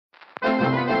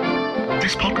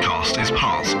This podcast is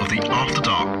part of the After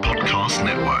Dark Podcast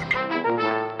Network.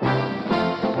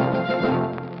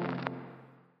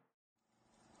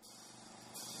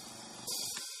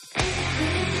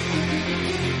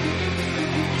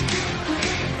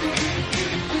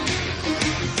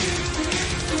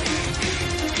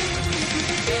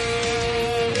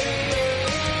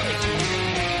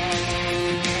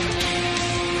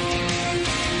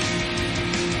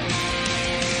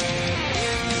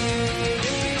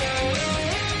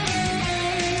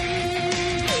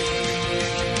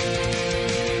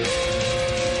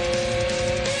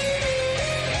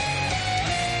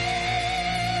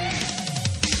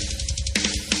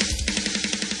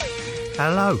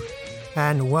 Hello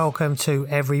and welcome to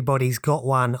Everybody's Got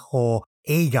One, or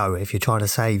Ego if you're trying to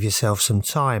save yourself some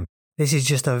time. This is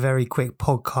just a very quick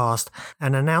podcast,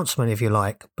 an announcement if you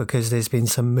like, because there's been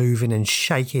some moving and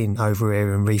shaking over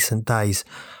here in recent days.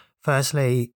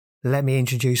 Firstly, let me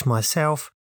introduce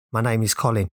myself. My name is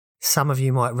Colin. Some of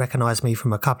you might recognise me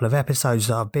from a couple of episodes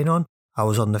that I've been on. I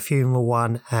was on the funeral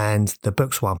one and the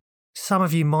books one. Some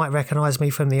of you might recognise me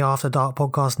from the After Dark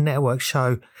Podcast Network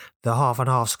show, The Half and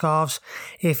Half Scarves.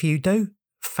 If you do,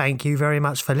 thank you very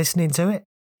much for listening to it.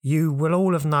 You will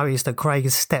all have noticed that Craig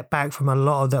has stepped back from a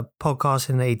lot of the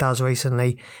podcasting that he does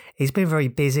recently. He's been very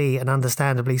busy, and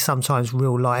understandably sometimes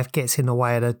real life gets in the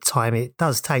way of the time it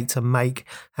does take to make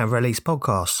and release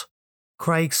podcasts.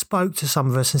 Craig spoke to some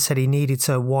of us and said he needed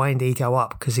to wind Ego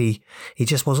up because he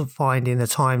just wasn't finding the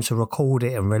time to record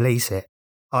it and release it.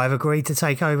 I've agreed to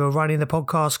take over running the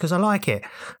podcast because I like it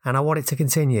and I want it to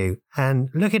continue. And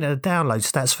looking at the download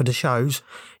stats for the shows,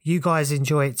 you guys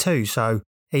enjoy it too, so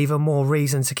even more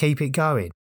reason to keep it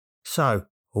going. So,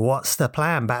 what's the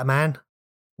plan, Batman?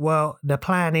 Well, the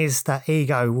plan is that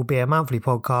Ego will be a monthly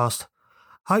podcast,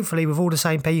 hopefully with all the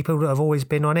same people that have always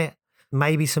been on it,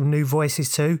 maybe some new voices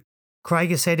too. Craig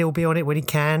has said he'll be on it when he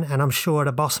can, and I'm sure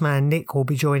the boss man Nick will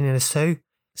be joining us too.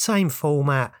 Same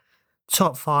format.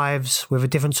 Top fives with a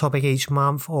different topic each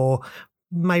month, or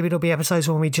maybe there'll be episodes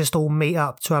when we just all meet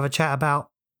up to have a chat about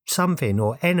something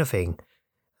or anything.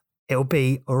 It'll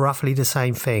be roughly the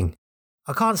same thing.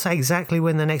 I can't say exactly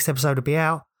when the next episode will be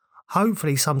out,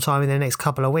 hopefully sometime in the next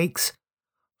couple of weeks.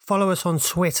 Follow us on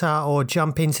Twitter or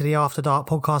jump into the After Dark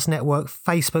Podcast Network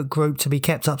Facebook group to be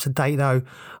kept up to date though.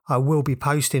 I will be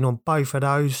posting on both of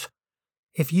those.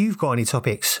 If you've got any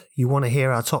topics you want to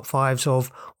hear our top fives of,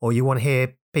 or you want to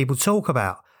hear people talk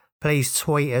about, please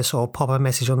tweet us or pop a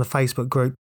message on the Facebook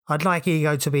group. I'd like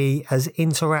Ego to be as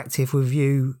interactive with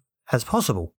you as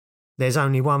possible. There's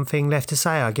only one thing left to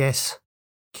say, I guess.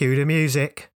 Cue the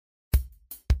music.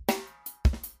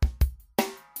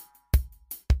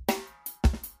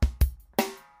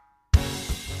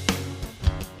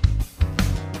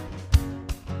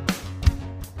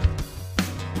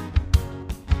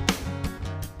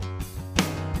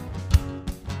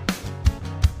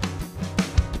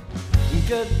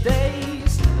 Good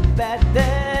days, bad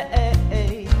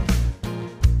days.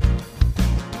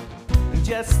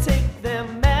 Just take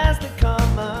them as they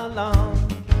come along.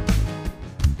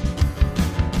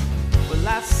 Well,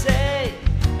 I say,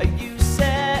 you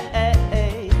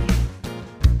say,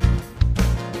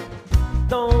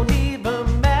 don't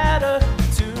even matter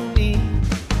to me.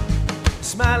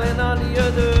 Smiling on the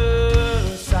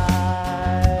other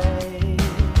side.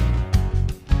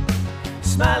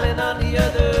 Smiling on the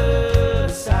other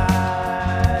side.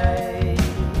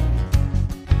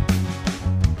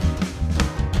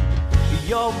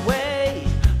 Your way,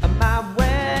 my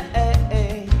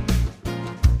way,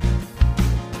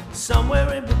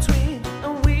 somewhere in between,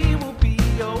 and we will be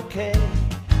okay.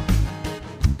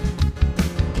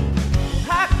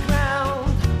 High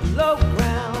ground, low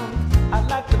ground, I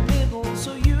like the middle,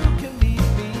 so you can meet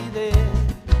me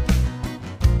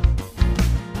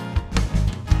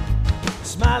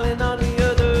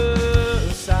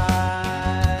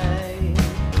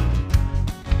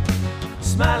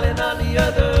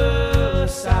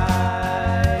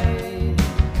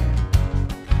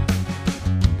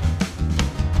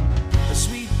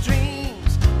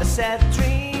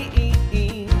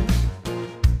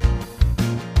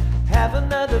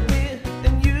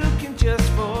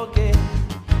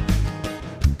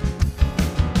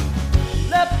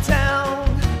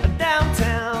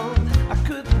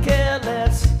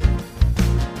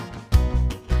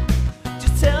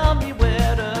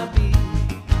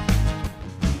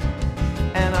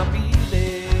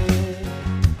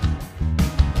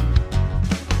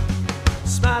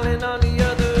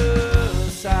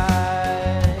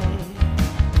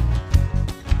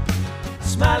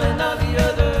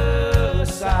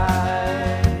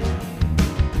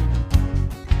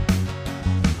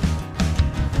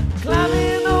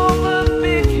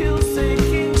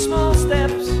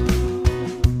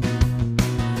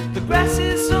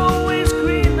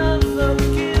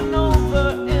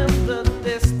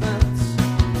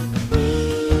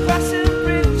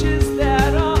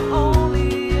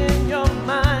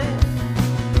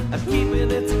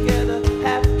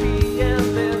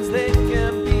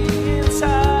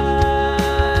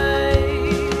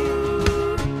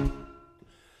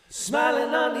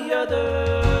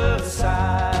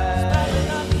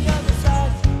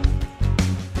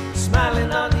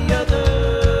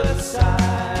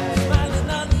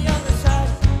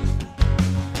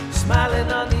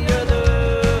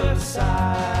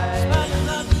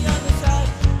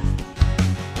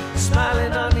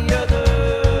smiling on